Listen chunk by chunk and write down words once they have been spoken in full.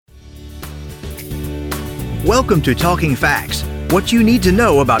Welcome to Talking Facts, what you need to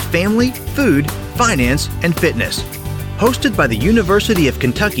know about family, food, finance, and fitness. Hosted by the University of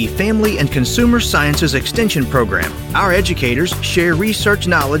Kentucky Family and Consumer Sciences Extension Program, our educators share research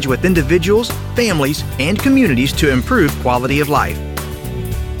knowledge with individuals, families, and communities to improve quality of life.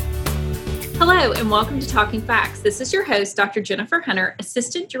 Hello, and welcome to Talking Facts. This is your host, Dr. Jennifer Hunter,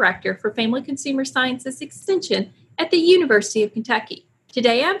 Assistant Director for Family Consumer Sciences Extension at the University of Kentucky.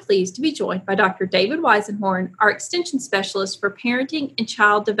 Today, I'm pleased to be joined by Dr. David Weisenhorn, our Extension Specialist for Parenting and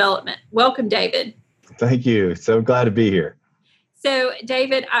Child Development. Welcome, David. Thank you. So glad to be here. So,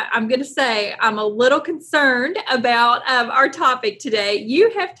 David, I'm going to say I'm a little concerned about our topic today.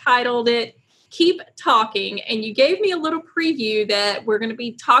 You have titled it Keep Talking, and you gave me a little preview that we're going to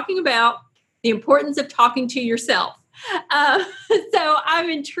be talking about the importance of talking to yourself. So I'm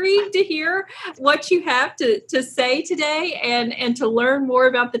intrigued to hear what you have to say today and to learn more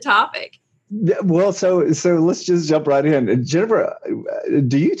about the topic. Well, so let's just jump right in. Jennifer,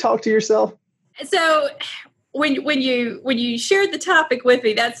 do you talk to yourself? So when you shared the topic with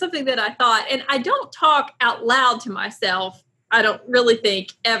me, that's something that I thought, and I don't talk out loud to myself. I don't really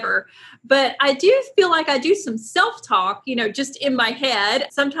think ever, but I do feel like I do some self-talk, just in my head.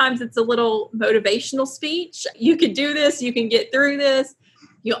 Sometimes it's a little motivational speech. You can do this. You can get through this.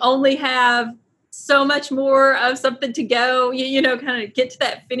 You only have so much more of something to go, kind of get to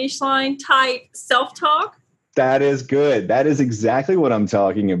that finish line type self-talk. That is good. That is exactly what I'm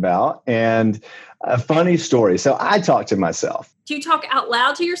talking about. And a funny story. So I talk to myself. Do you talk out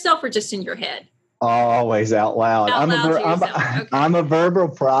loud to yourself or just in your head? Always out loud. I'm a verbal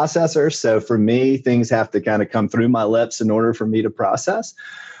processor. So for me, things have to kind of come through my lips in order for me to process.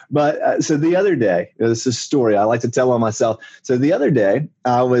 But so the other day, this is a story I like to tell on myself. So the other day,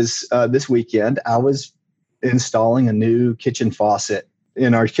 this weekend, I was installing a new kitchen faucet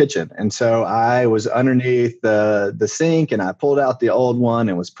in our kitchen. And so I was underneath the sink and I pulled out the old one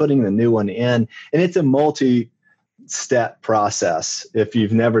and was putting the new one in. And it's a multi-step process. If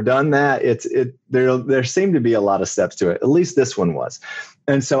you've never done that, there seem to be a lot of steps to it. At least this one was.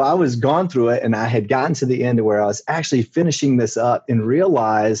 And so I was gone through it and I had gotten to the end of where I was actually finishing this up and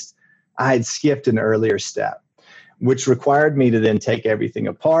realized I had skipped an earlier step, which required me to then take everything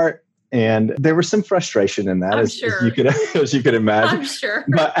apart. And there was some frustration in that, as you could imagine. I'm sure.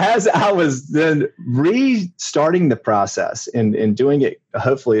 But as I was then restarting the process and doing it,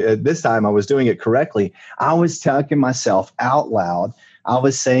 hopefully at this time I was doing it correctly, I was talking myself out loud. I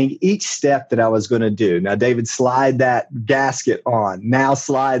was saying each step that I was going to do. Now, David, slide that gasket on. Now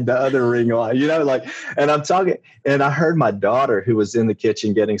slide the other ring on. And I'm talking. And I heard my daughter, who was in the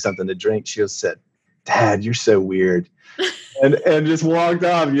kitchen getting something to drink, she said, "Dad, you're so weird." and just walked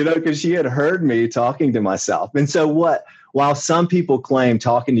off, because she had heard me talking to myself. And so while some people claim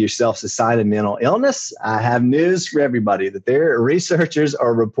talking to yourself is a sign of mental illness, I have news for everybody that their researchers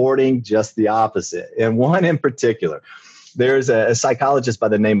are reporting just the opposite. And one in particular, there's a psychologist by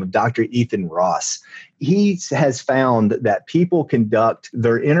the name of Dr. Ethan Ross. He has found that people conduct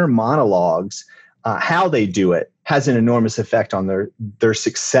their inner monologues, how they do it has an enormous effect on their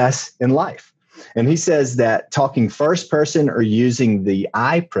success in life. And he says that talking first person or using the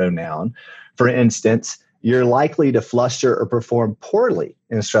I pronoun, for instance, you're likely to fluster or perform poorly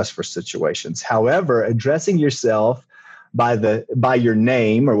in stressful situations. However, addressing yourself by your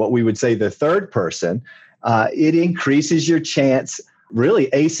name, or what we would say the third person, it increases your chance really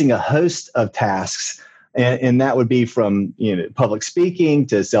acing a host of tasks. And that would be from public speaking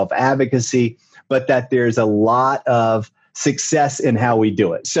to self-advocacy, but that there's a lot of success in how we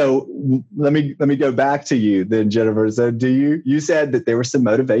do it. So let me go back to you then, Jennifer. So you said that there was some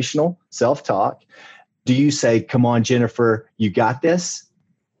motivational self-talk. Do you say, "Come on, Jennifer, you got this"?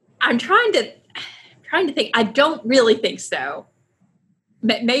 I'm trying to think. I don't really think so.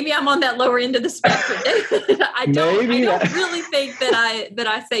 Maybe I'm on that lower end of the spectrum. I don't really think that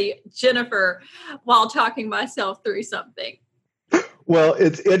I say Jennifer while talking myself through something. Well,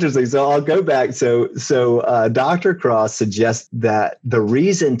 it's interesting. So I'll go back. So Dr. Cross suggests that the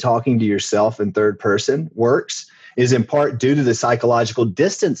reason talking to yourself in third person works is in part due to the psychological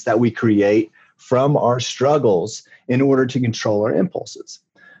distance that we create from our struggles in order to control our impulses.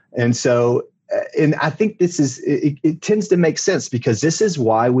 And so, and I think it tends to make sense because this is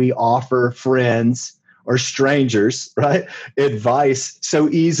why we offer friends or strangers, right, advice so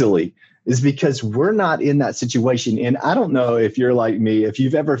easily. Is because we're not in that situation. And I don't know if you're like me, if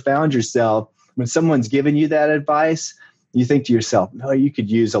you've ever found yourself when someone's giving you that advice, you think to yourself, "No, you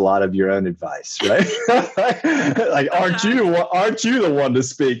could use a lot of your own advice," right? Like, aren't you the one to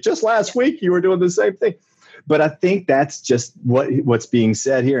speak? Just last week, you were doing the same thing. But I think that's just what's being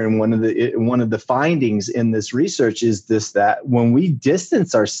said here. And one of the findings in this research is that when we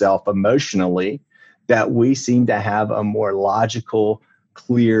distance ourselves emotionally, that we seem to have a more logical,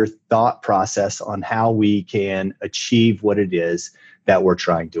 clear thought process on how we can achieve what it is that we're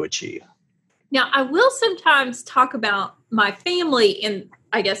trying to achieve. Now, I will sometimes talk about my family in,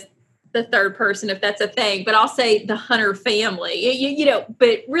 I guess, the third person, if that's a thing, but I'll say the Hunter family,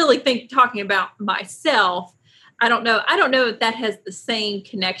 but really talking about myself. I don't know if that has the same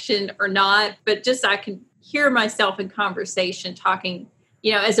connection or not, but just I can hear myself in conversation talking,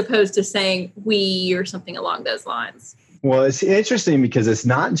 as opposed to saying we or something along those lines. Well, it's interesting because it's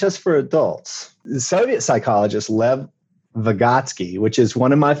not just for adults. The Soviet psychologist Lev Vygotsky, which is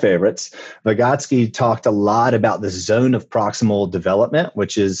one of my favorites, Vygotsky talked a lot about the zone of proximal development,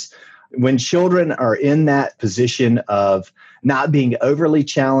 which is when children are in that position of not being overly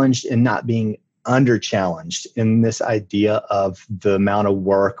challenged and not being under challenged in this idea of the amount of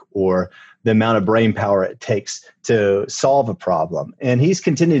work or the amount of brain power it takes to solve a problem. And he's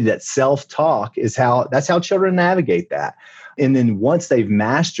continued that self-talk that's how children navigate that. And then once they've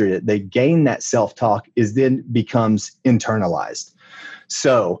mastered it, they gain that self-talk then becomes internalized.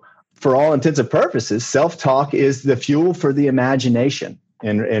 So for all intents and purposes, self-talk is the fuel for the imagination.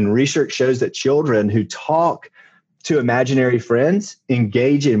 And research shows that children who talk to imaginary friends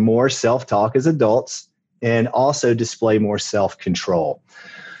engage in more self-talk as adults and also display more self-control.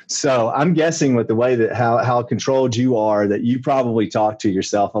 So I'm guessing with the way that how controlled you are, that you probably talk to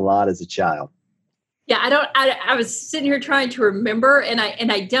yourself a lot as a child. Yeah, I was sitting here trying to remember, and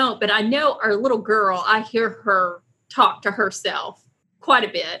I don't, but I know our little girl, I hear her talk to herself quite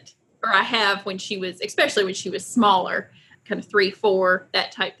a bit, or I have especially when she was smaller, kind of 3, 4,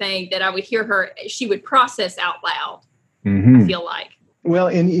 that type thing, that I would hear her, she would process out loud, I feel like. Well,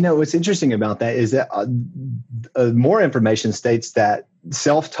 and what's interesting about that is that more information states that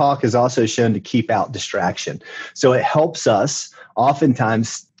self-talk is also shown to keep out distraction. So it helps us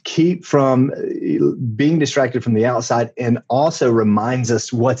oftentimes keep from being distracted from the outside, and also reminds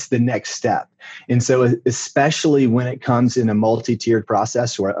us what's the next step. And so especially when it comes in a multi-tiered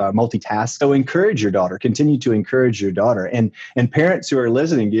process or a multitask, so continue to encourage your daughter. And parents who are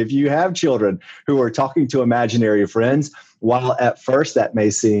listening, if you have children who are talking to imaginary friends, while at first that may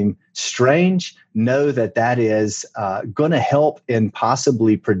seem strange, know that is going to help and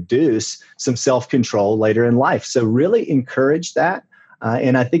possibly produce some self-control later in life. So really encourage that.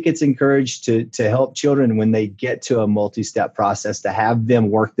 And I think it's encouraged to help children when they get to a multi-step process, to have them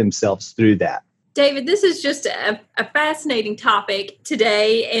work themselves through that. David, this is just a fascinating topic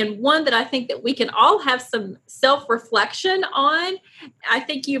today, and one that I think that we can all have some self-reflection on. I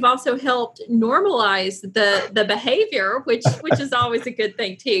think you've also helped normalize the behavior, which is always a good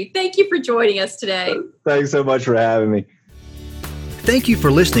thing too. Thank you for joining us today. Thanks so much for having me. Thank you for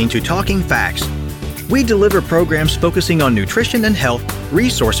listening to Talking Facts. We deliver programs focusing on nutrition and health,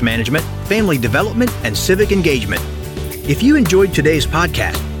 resource management, family development, and civic engagement. If you enjoyed today's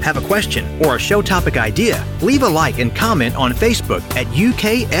podcast, have a question, or a show topic idea, leave a like and comment on Facebook at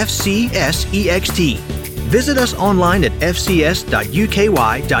UKFCSEXT. Visit us online at fcs.uky.edu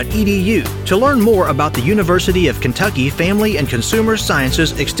to learn more about the University of Kentucky Family and Consumer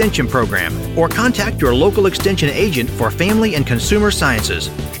Sciences Extension Program, or contact your local extension agent for Family and Consumer Sciences.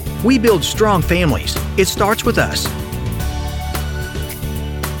 We build strong families. It starts with us.